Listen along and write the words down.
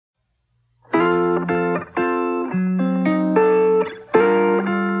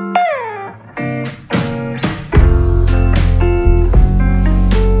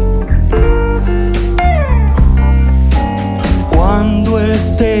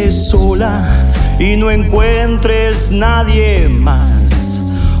sola y no encuentres nadie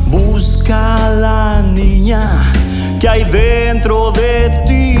más, busca a la niña que hay dentro de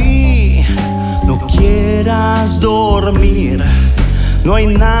ti. No quieras dormir, no hay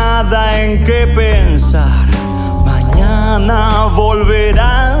nada en qué pensar. Mañana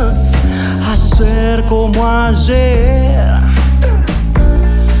volverás a ser como ayer.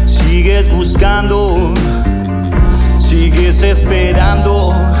 Sigues buscando, sigues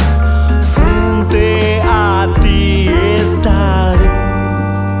esperando, frente a ti estaré.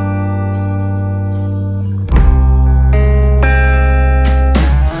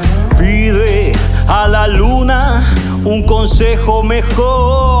 Pide a la luna un consejo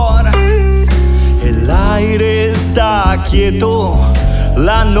mejor. El aire está quieto,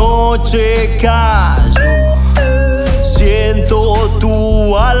 la noche cayó. Siento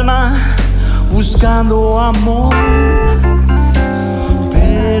tu alma buscando amor,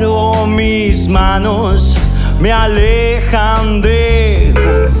 pero mis manos me alejan de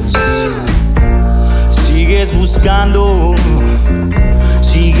vos. Sigues buscando,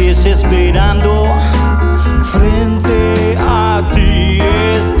 sigues esperando, frente a ti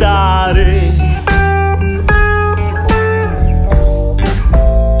estaré.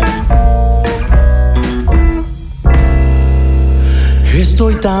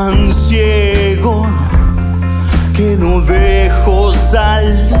 Estoy tan ciego que no dejo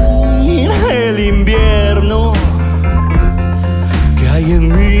salir el invierno que hay en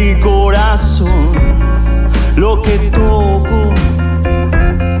mi corazón. Lo que toco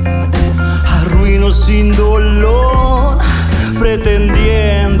arruino sin dolor,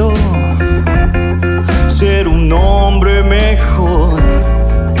 pretendiendo ser un hombre mejor.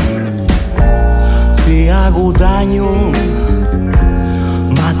 Te hago daño,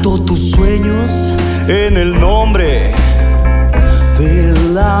 mato tus sueños en el nombre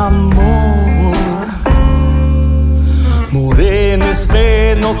del amor. Morena,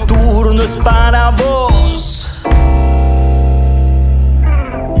 este nocturno es para vos.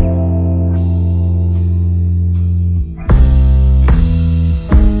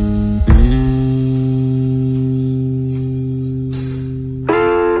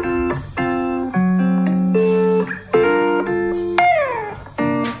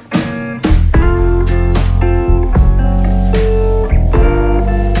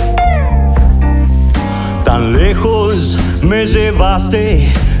 Tan lejos me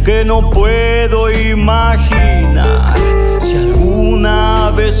llevaste que no puedo imaginar si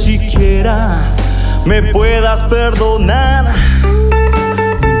alguna vez siquiera me puedas perdonar.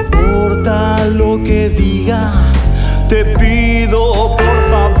 No importa lo que diga, te pido por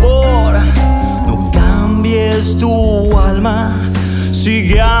favor, no cambies tu alma,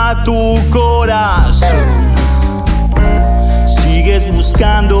 sigue a tu corazón. Sigues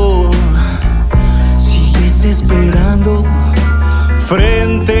buscando, esperando,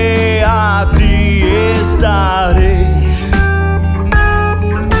 frente a ti estaré.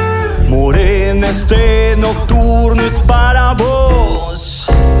 Morena, este nocturno es para vos.